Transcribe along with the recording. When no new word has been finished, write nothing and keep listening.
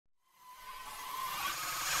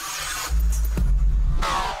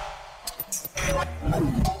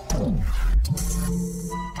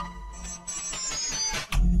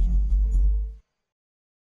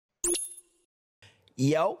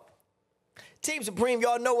yo. Team Supreme,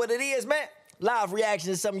 y'all know what it is, man. Live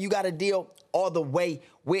reaction is something you got to deal all the way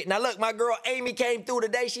with. Now, look, my girl Amy came through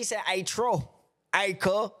today. She said, hey, Tro, hey,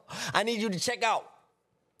 cuz, I need you to check out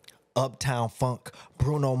Uptown Funk,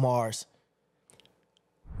 Bruno Mars,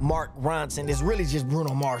 Mark Ronson. It's really just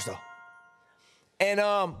Bruno Mars, though. And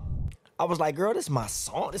I was like, girl, this is my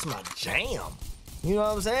song. This is my jam. You know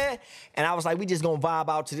what I'm saying? And I was like, we just gonna vibe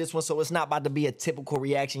out to this one, so it's not about to be a typical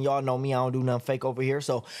reaction. Y'all know me, I don't do nothing fake over here.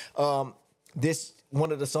 So this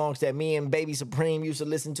one of the songs that me and Baby Supreme used to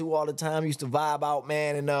listen to all the time, used to vibe out,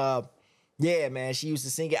 man. And yeah, man, she used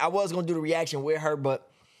to sing it. I was gonna do the reaction with her, but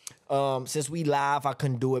since we live, I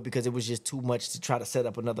couldn't do it because it was just too much to try to set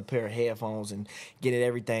up another pair of headphones and get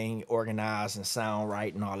everything organized and sound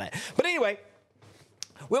right and all that. But anyway,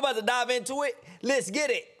 we're about to dive into it. Let's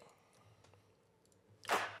get it.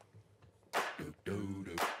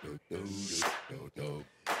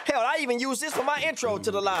 Hell, I even use this for my intro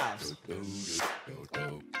to the lives.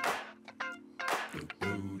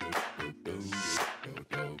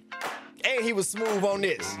 And he was smooth on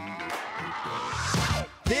this.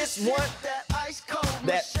 This one,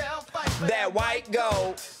 that white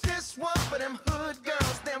gold. This one for them hood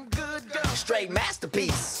girls, them good girls. Straight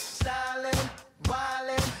masterpiece. Stylin',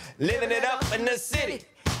 wildin', living it up in the city.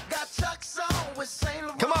 Got Chuck's on with Saint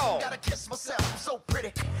Laurent. Come on. Gotta kiss myself, I'm so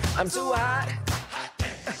pretty. I'm too hot.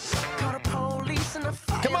 Call the police and the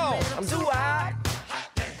fireman. Come on, I'm too hot.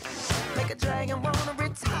 Make a dragon wanna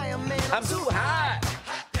retire, man. I'm too hot.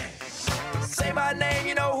 Say my name,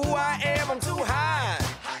 you know who I am. I'm too hot.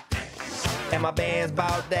 And my band's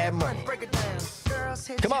about that money. Break it down. Girls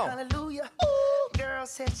hit you, hallelujah. Ooh.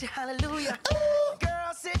 Girls hit you, hallelujah. Ooh.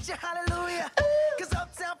 Girls hit you, hallelujah. Ooh. Cause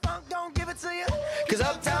Uptown Funk don't give it to you. Cause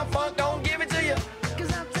Uptown Funk don't give it to you.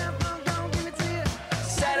 Cause Uptown Funk don't give it to you.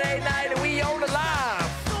 Saturday night and we on the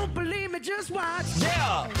live. Don't believe me, just watch.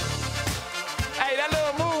 Yeah. Hey, that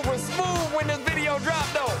little move was smooth when this video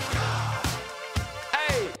dropped though.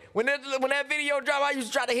 Hey, when that video dropped, I used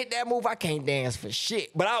to try to hit that move. I can't dance for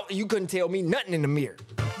shit. But you couldn't tell me nothing in the mirror.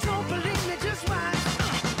 Don't believe me, just watch.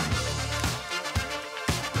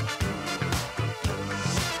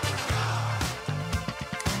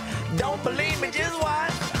 Don't believe me, just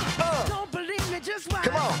watch. Don't believe me, just watch.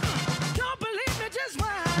 Come on. Don't believe me, just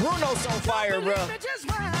watch. Bruno's on fire, bro. Don't believe me, just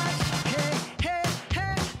watch. Hey, hey,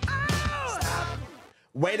 hey, oh. Stop.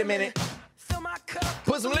 Wait a minute. Fill my cup.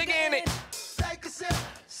 Put some liquor in it. Take a sip.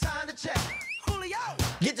 Sign the check. Julio.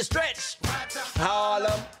 Get the stretch. Right to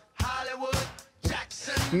Harlem. Hollywood.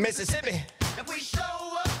 Jackson. Mississippi. If we show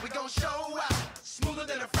up, we gon' show out. Smoother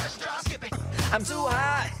than a fresh drop skipping. I'm too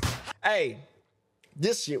hot. Hey.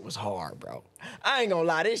 This shit was hard, bro. I ain't gonna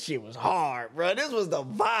lie, this shit was hard, bro. This was the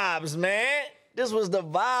vibes, man. This was the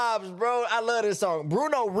vibes, bro. I love this song.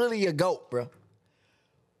 Bruno really a GOAT, bro.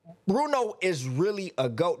 Bruno is really a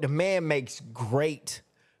GOAT. The man makes great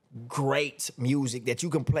music that you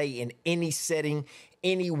can play in any setting,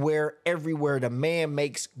 anywhere, everywhere. The man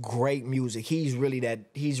makes great music. He's really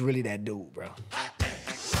that dude, bro.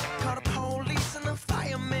 Call the police and the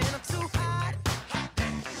fireman. I'm too hot.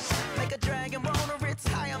 Make a dragon wanna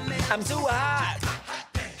retire, man. I'm too hot.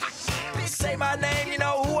 Say my name, you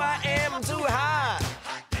know who I am. I'm too hot.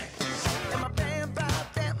 And my band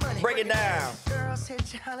bought that money. Break it down. Girls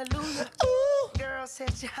hit you, hallelujah. Ooh. Girls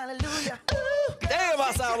hit you, hallelujah. Ooh. Damn,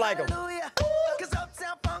 I sound like him. Cause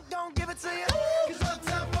Uptown Funk don't give it to you. Cause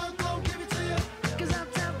Uptown Funk don't give it to you. Cause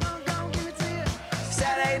Uptown Funk don't give it to you.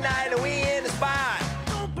 Saturday night and we in the spot.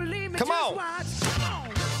 Don't believe me, come on. Watch.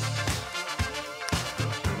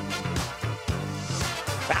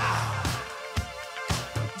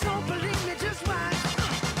 Don't believe me, just watch.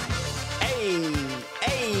 Hey,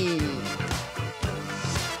 hey.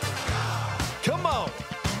 Come on.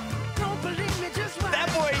 Don't believe me, just watch. That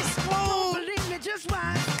boy's smooth. Don't believe me, just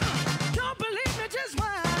watch. Don't believe me, just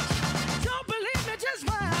watch. Don't believe me, just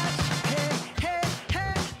watch. Hey, hey,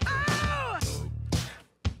 hey, oh.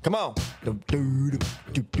 Come on.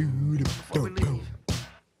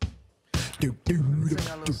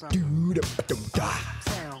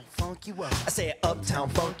 I say Uptown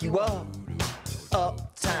funk you up.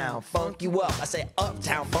 Uptown funk you up. I say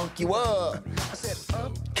Uptown funk you up. I said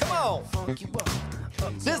up. Come on. Funk you up.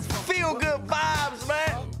 This feel good vibes,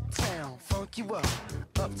 man. Uptown funk you up.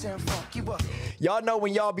 Uptown funk you up. Y'all know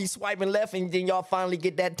when y'all be swiping left and then y'all finally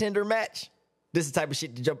get that Tinder match? This is the type of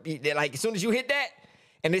shit to jump. Like as soon as you hit that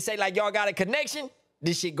and they say like y'all got a connection,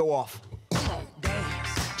 this shit go off.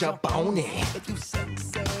 Jump on it. If you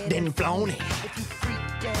sexy, then flown it. If you freak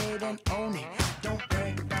dead and own it. Don't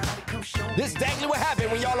brag about it, come show me. This is exactly what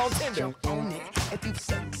happened when y'all on Tinder. Jump on it. If you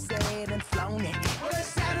sexy, then flown it. Well, it's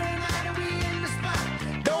Saturday night and we in the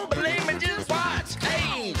spot.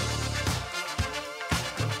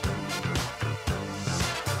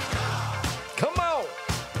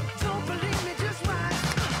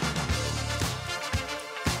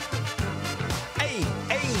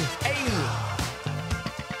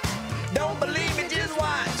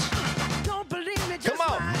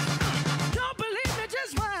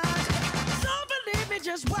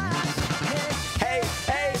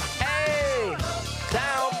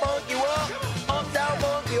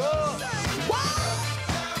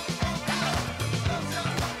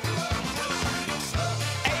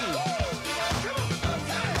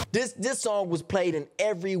 This song was played in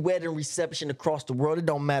every wedding reception across the world. It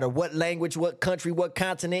don't matter what language, what country, what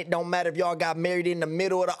continent. Don't matter if y'all got married in the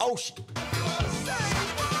middle of the ocean.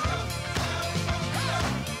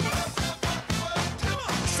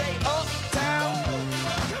 Say Uptown.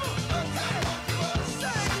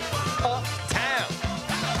 Uptown.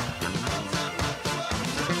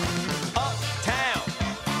 Uptown.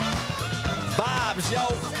 Vibes, yo.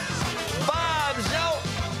 Vibes, yo.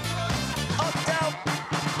 Uptown.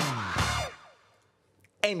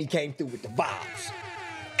 Amy came through with the vibes.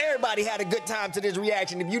 Everybody had a good time to this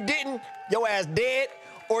reaction. If you didn't, your ass dead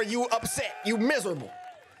or you upset, you miserable.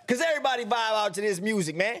 Cause everybody vibe out to this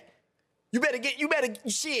music, man. You better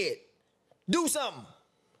shit, do something.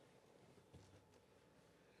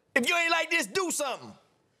 If you ain't like this, do something.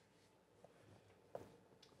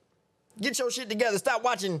 Get your shit together. Stop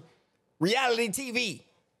watching reality TV.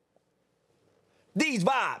 These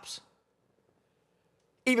vibes.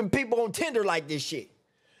 Even people on Tinder like this shit.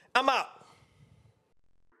 I'm out.